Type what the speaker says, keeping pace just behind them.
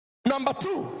Number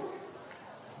two,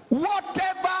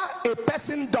 whatever a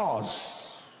person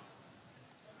does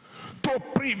to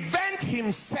prevent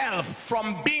himself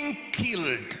from being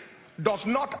killed does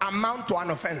not amount to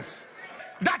an offense.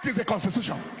 That is the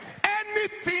Constitution.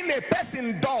 Anything a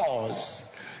person does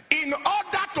in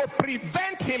order to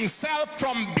prevent himself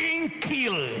from being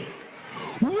killed,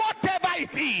 whatever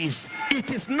it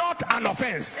is not an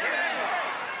offense.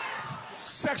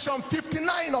 Section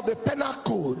 59 of the Penal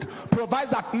Code provides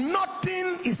that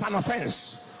nothing is an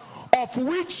offense of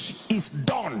which is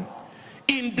done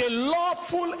in the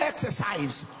lawful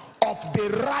exercise of the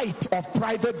right of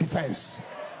private defense.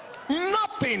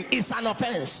 Nothing is an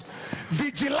offense.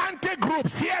 Vigilante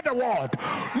groups, hear the word.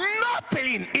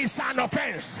 Nothing is an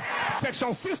offense.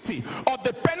 Section 60 of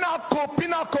the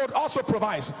Penal Code also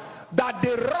provides that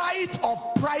the right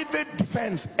of private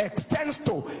defense extends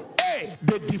to A,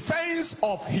 the defense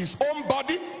of his own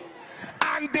body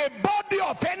and the body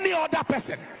of any other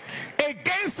person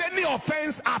against any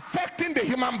offense affecting the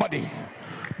human body.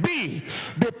 B,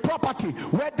 the property,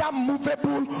 whether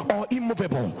movable or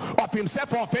immovable, of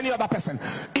himself or of any other person.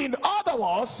 In other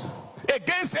words,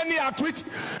 against any act which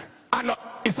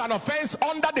is an offense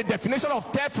under the definition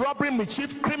of theft, robbery,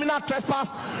 mischief, criminal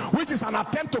trespass, which is an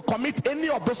attempt to commit any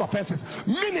of those offenses.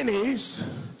 Meaning is,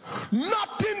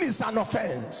 nothing is an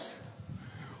offense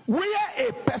where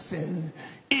a person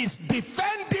is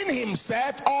defending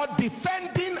himself or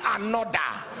defending another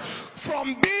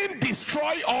from being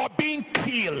destroyed or being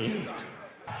killed.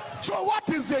 So what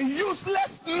is the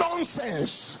useless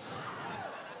nonsense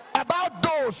about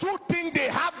those who think they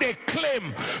have the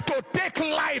claim to take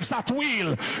lives at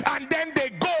will, and then they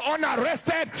go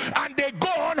unarrested and they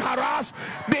go unharassed?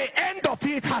 The end of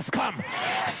it has come.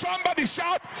 Somebody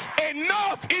shout,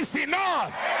 enough is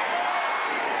enough.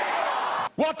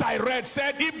 What I read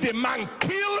said, if the man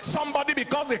killed somebody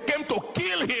because they came to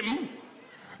kill him,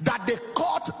 that the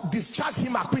court discharged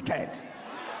him acquitted.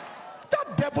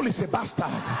 That devil is a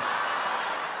bastard.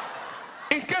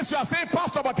 In case you are saying,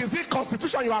 Pastor, but is it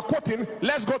Constitution you are quoting?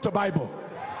 Let's go to Bible.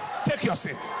 Take your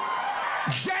seat.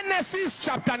 Genesis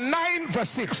chapter 9 verse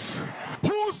 6.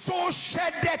 Whoso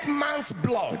sheddeth man's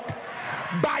blood,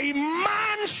 by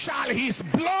man shall his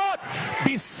blood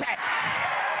be set.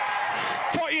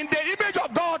 For in the image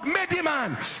of God made him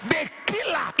man. The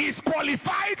killer is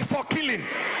qualified for killing.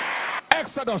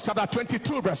 Exodus chapter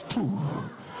 22 verse 2.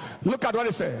 Look at what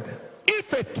it said.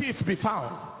 If a thief be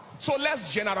found, so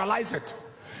let's generalize it.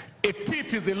 A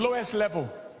thief is the lowest level.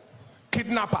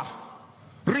 Kidnapper,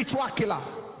 ritual killer,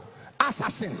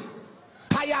 assassin,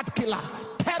 hired killer,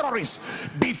 terrorist,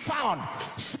 be found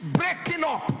breaking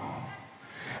up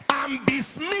and be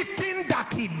smitten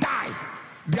that he die,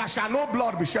 there shall no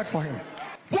blood be shed for him.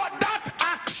 But that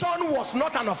action was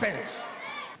not an offense.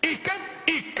 He came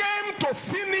to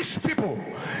finish people,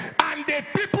 and the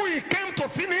people he came to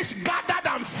finish gathered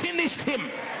and finished him.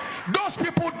 Those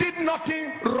people did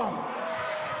nothing wrong.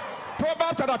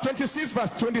 Proverbs chapter 26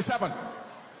 verse 27.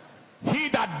 He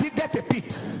that diggeth a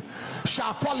pit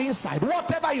shall fall inside.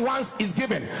 Whatever he wants is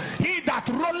given. He that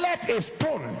rolleth a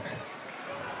stone.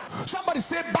 Somebody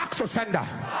say back to sender.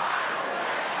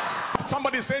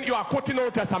 Somebody saying you are quoting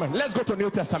Old Testament. Let's go to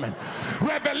New Testament.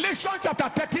 Revelation chapter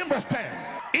 13 verse 10.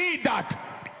 He that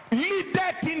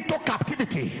leadeth into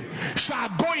captivity shall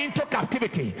go into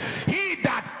captivity. He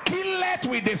that killeth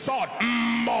with the sword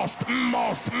must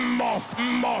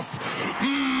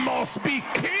be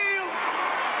killed.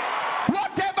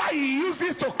 Whatever he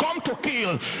uses to come to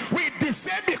kill, with the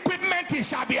same equipment he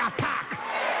shall be attacked.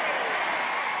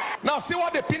 Now see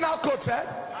what the penal code said.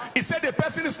 It said the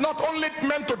person is not only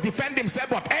meant to defend himself,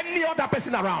 but any other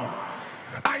person around.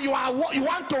 And you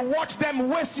want to watch them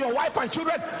waste your wife and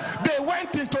children. They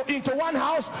went into one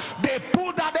house, they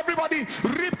pulled out everybody,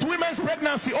 ripped women's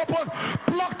pregnancy open,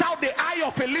 plucked out the eye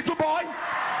of a little boy,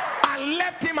 and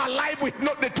left him alive with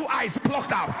the two eyes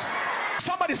plucked out.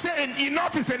 Somebody say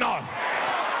enough is enough.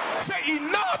 Say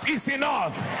enough is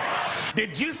enough.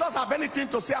 Did Jesus have anything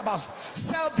to say about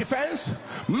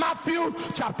self-defense? Matthew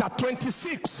chapter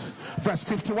 26 verse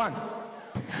 51.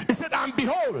 He said, and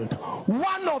behold,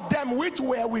 one of them which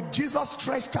were with Jesus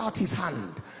stretched out his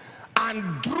hand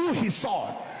and drew his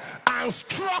sword and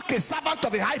struck a servant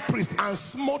of the high priest and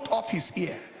smote off his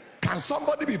ear. Can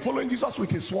somebody be following Jesus with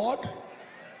his sword?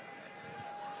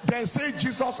 Then said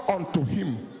Jesus unto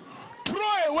him,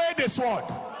 throw away the sword.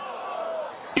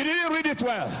 He didn't read it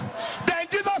well. Then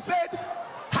Jesus said,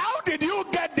 how did you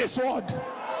get the sword?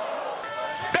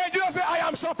 Then Jesus said, I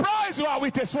am surprised you are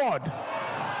with a sword.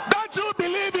 Don't you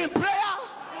believe in prayer?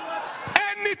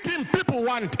 Anything people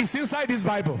want is inside this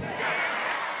Bible.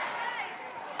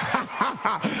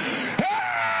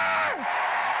 Hey!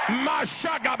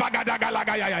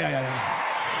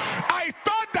 I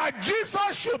thought that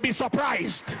Jesus should be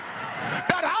surprised.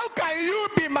 That how can you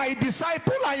be my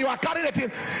disciple and you are carrying it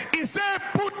in? He said,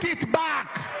 put it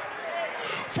back.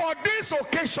 For this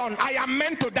occasion, I am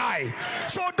meant to die.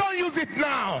 So don't use it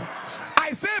now.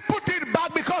 I say put it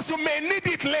back because you may need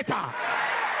it later.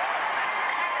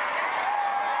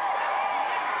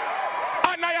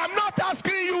 And I am not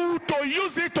asking you to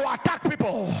use it to attack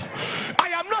people. I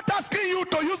am not asking you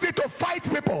to use it to fight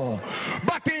people.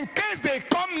 But in case they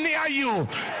come near you,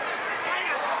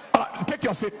 take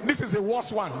your seat. This is the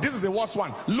worst one. This is the worst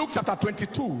one. Luke chapter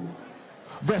 22,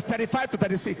 verse 35 to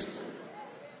 36.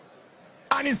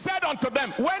 And he said unto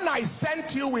them, when I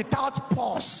sent you without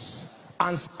purse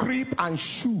and scrip and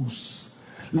shoes,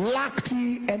 lacked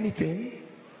ye anything?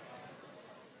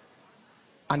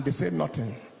 And they said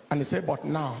nothing. And he said, but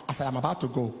now, as I am about to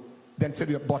go, then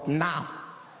said, but now,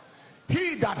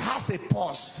 he that has a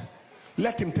purse,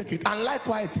 let him take it. And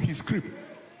likewise his scrip.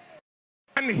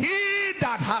 And he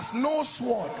that has no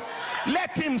sword,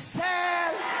 let him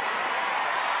sell.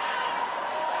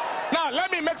 Now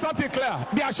let me make something clear.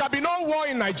 There shall be no war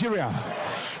in Nigeria.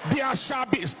 There shall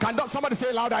be, can somebody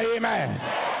say louder, amen?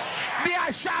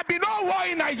 There shall be no war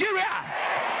in Nigeria.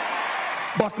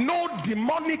 But no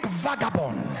demonic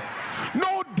vagabond,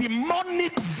 no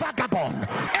demonic vagabond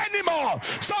anymore.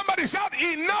 Somebody shout,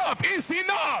 enough is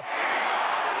enough.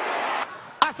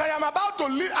 As I am about to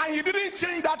leave, and he didn't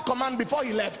change that command before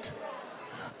he left.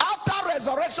 After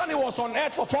resurrection, he was on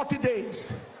earth for 40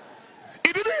 days.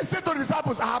 He didn't say to the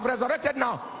disciples, I have resurrected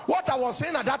now. What I was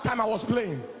saying at that time, I was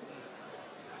playing.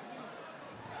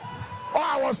 Or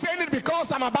I was saying it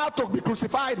because I'm about to be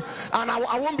crucified and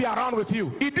I won't be around with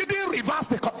you. He didn't reverse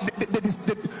the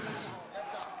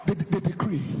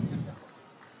decree.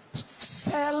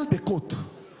 Sell the coat.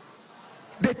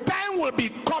 The time will be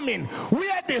coming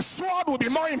where the sword will be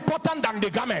more important than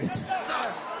the garment.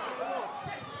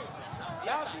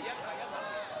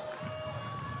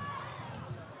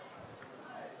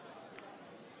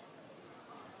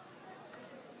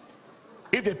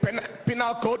 If the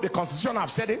penal code, the constitution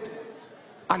have said it,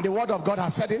 and the word of God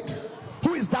has said it,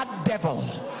 who is that devil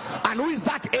and who is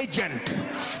that agent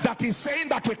that is saying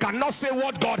that we cannot say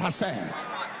what God has said?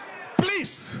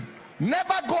 Please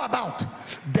never go about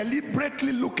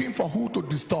deliberately looking for who to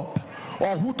disturb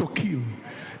or who to kill.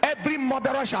 Every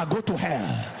murderer shall go to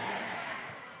hell,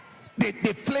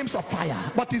 the flames of fire.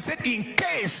 But he said, in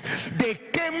case they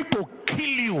came to kill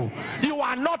you, you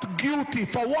are not guilty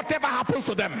for whatever happens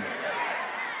to them.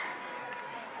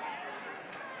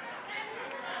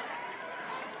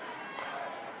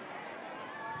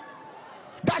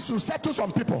 That should settle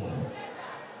some people.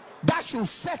 That should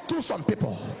settle some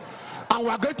people. And we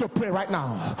are going to pray right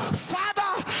now.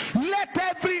 Father, let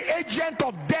every agent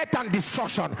of death and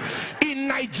destruction in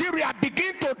Nigeria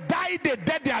begin to die the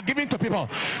death they are giving to people.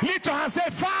 Lift your hand and say,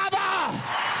 Father,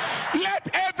 let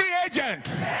every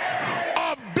agent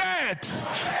of death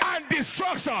and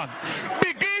destruction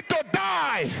begin to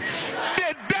die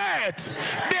the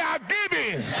death they are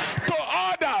giving to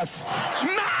others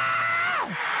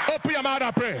now. Open your mouth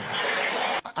and pray.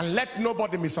 And let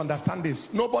nobody misunderstand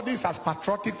this. Nobody is as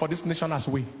patriotic for this nation as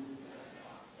we.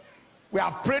 We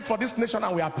have prayed for this nation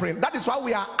and we are praying. That is why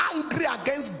we are angry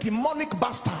against demonic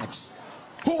bastards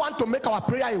who want to make our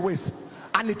prayer a waste.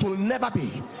 And it will never be.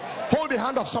 Hold the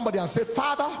hand of somebody and say,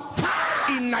 Father,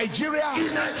 in Nigeria,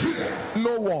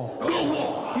 no war. No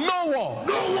war. No war.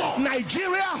 No war.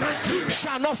 Nigeria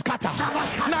shall not scatter.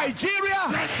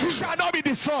 Nigeria shall not be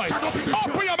destroyed.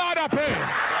 Open your mouth and pray.